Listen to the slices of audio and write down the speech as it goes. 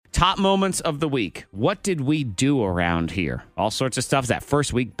top moments of the week. What did we do around here? All sorts of stuff. That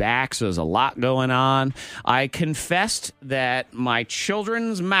first week back, so there's a lot going on. I confessed that my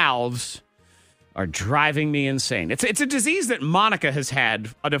children's mouths are driving me insane. It's a disease that Monica has had,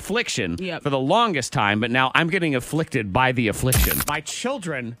 an affliction, for the longest time, but now I'm getting afflicted by the affliction. My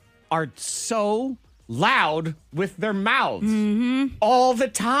children are so loud with their mouths all the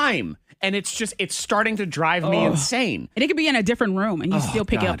time. And it's starting to drive me insane. And it could be in a different room and you still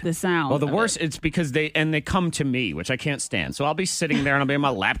pick up the sound. Well, the worst, it's because they come to me, which I can't stand. So I'll be sitting there and I'll be on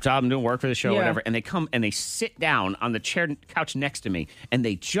my laptop and doing work for the show or whatever. And they come and they sit down on the couch next to me and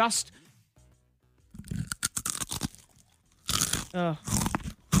they just...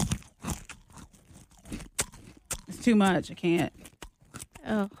 It's too much. I can't.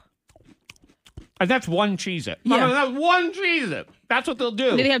 And that's one Cheez-It. Yeah. That's one Cheez-It. That's what they'll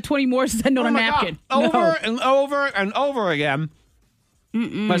do. And then they have 20 more sitting on a napkin. God. Over and over and over again.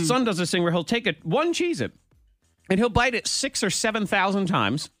 My son does this thing where he'll take one Cheez-It and he'll bite it 6,000 or 7,000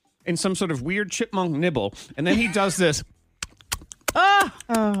 times in some sort of weird chipmunk nibble. And then he does this.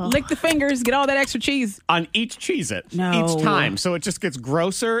 Lick the fingers, get all that extra cheese. On each Cheez-It. Each time. So it just gets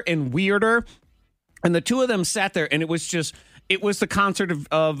grosser and weirder. And the two of them sat there and it was the concert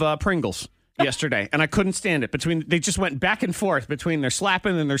of Pringles. Yesterday, and I couldn't stand it. They just went back and forth between their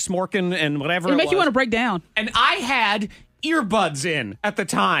slapping and their smorking and whatever. It makes you want to break down. And I had earbuds in at the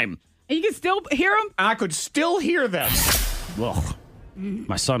time, and you can still hear them. And I could still hear them. Well,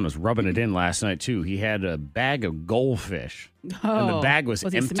 my son was rubbing it in last night too. He had a bag of goldfish, and the bag was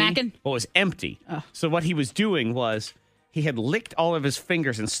empty. He smacking? Well, it was empty. So what he was doing was he had licked all of his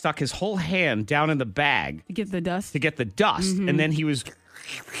fingers and stuck his whole hand down in the bag to get the dust. And then he was.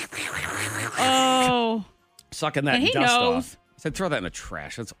 Sucking that dust off. I said, throw that in the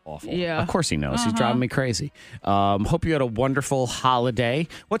trash. That's awful. Yeah. Of course he knows. He's driving me crazy. Hope you had a wonderful holiday.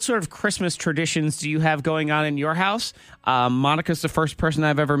 What sort of Christmas traditions do you have going on in your house? Monica's the first person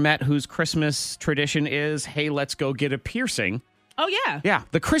I've ever met whose Christmas tradition is, hey, let's go get a piercing. Oh, yeah. Yeah,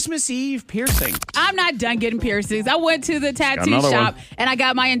 the Christmas Eve piercing. I'm not done getting piercings. I went to the tattoo shop and I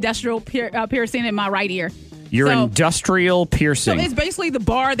got my industrial piercing in my right ear. Your industrial piercing. So it's basically the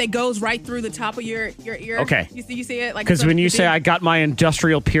bar that goes right through the top of your ear. Okay. You see it? Because when you say I got my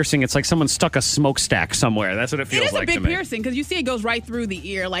industrial piercing, it's like someone stuck a smokestack somewhere. That's what it feels like to me. It is a big piercing because you see it goes right through the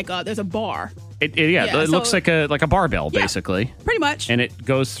ear like there's a bar. It looks like a barbell, basically. Pretty much. And it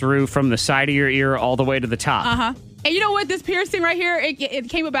goes through from the side of your ear all the way to the top. Uh-huh. And you know what? This piercing right here, it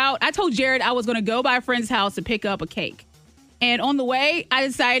came about. I told Jared I was going to go by a friend's house to pick up a cake. And on the way, I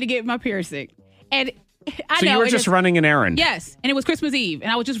decided to get my piercing. And you were just running an errand? Yes. And it was Christmas Eve.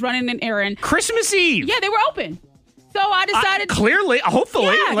 And I was just running an errand. Christmas Eve? Yeah, they were open. So I decided...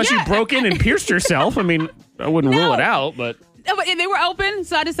 hopefully, unless you broke in and pierced yourself. I mean, I wouldn't rule it out, but... They were open,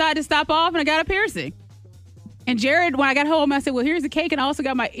 so I decided to stop off and I got a piercing. And Jared, when I got home, I said, well, here's the cake, and I also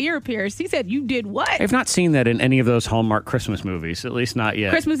got my ear pierced. He said, you did what? I've not seen that in any of those Hallmark Christmas movies, at least not yet.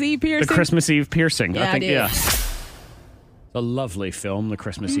 Christmas Eve piercing? The Christmas Eve piercing. Yeah, I think, A lovely film, The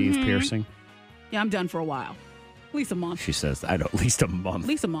Christmas Eve piercing. Yeah, I'm done for a while. At least a month. She says, I know, at least a month. At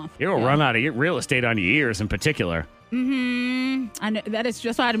least a month. You'll run out of real estate on your ears in particular. I know, that is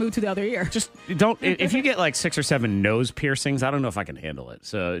just why I had to move to the other ear. Just don't, if you get like 6 or 7 nose piercings, I don't know if I can handle it.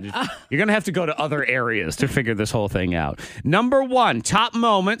 So you're going to have to go to other areas to figure this whole thing out. Number 1, top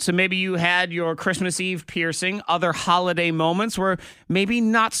moments. So maybe you had your Christmas Eve piercing. Other holiday moments were maybe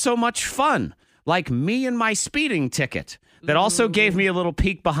not so much fun, like me and my speeding ticket. That also gave me a little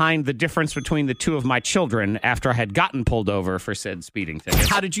peek behind the difference between the two of my children after I had gotten pulled over for said speeding ticket.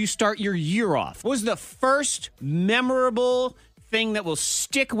 How did you start your year off? What was the first memorable thing that will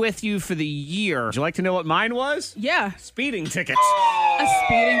stick with you for the year? Would you like to know what mine was? Yeah. Speeding ticket. A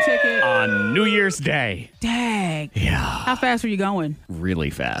speeding ticket? On New Year's Day. Dang. Yeah. How fast were you going? Really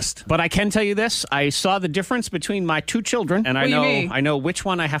fast. But I can tell you this. I saw the difference between my 2 children, and I know which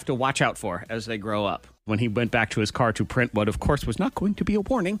one I have to watch out for as they grow up. When he went back to his car to print what, of course, was not going to be a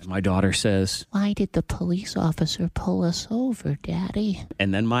warning. My daughter says, why did the police officer pull us over, Daddy?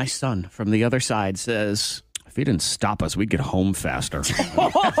 And then my son from the other side says, if he didn't stop us, we'd get home faster.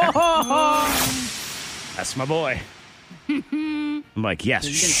 That's my boy. I'm like, yes.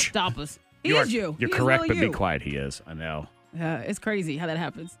 He didn't stop us. You're He correct, really but be quiet. He is. I know. It's crazy how that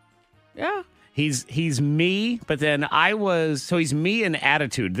happens. Yeah. He's me, but then he's me in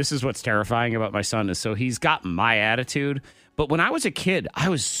attitude. This is what's terrifying about my son is so he's got my attitude. But when I was a kid, I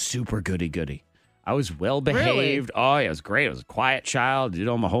was super goody-goody. I was well-behaved. Really? Oh, yeah, it was great. I was a quiet child, did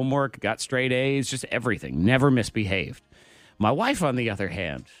all my homework, got straight A's, just everything. Never misbehaved. My wife, on the other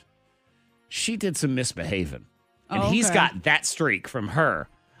hand, she did some misbehaving. And he's got that streak from her.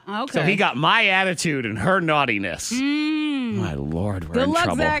 Okay. So he got my attitude and her naughtiness. My Lord, we're Good in luck,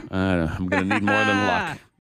 trouble. Zach. I'm going to need more than luck.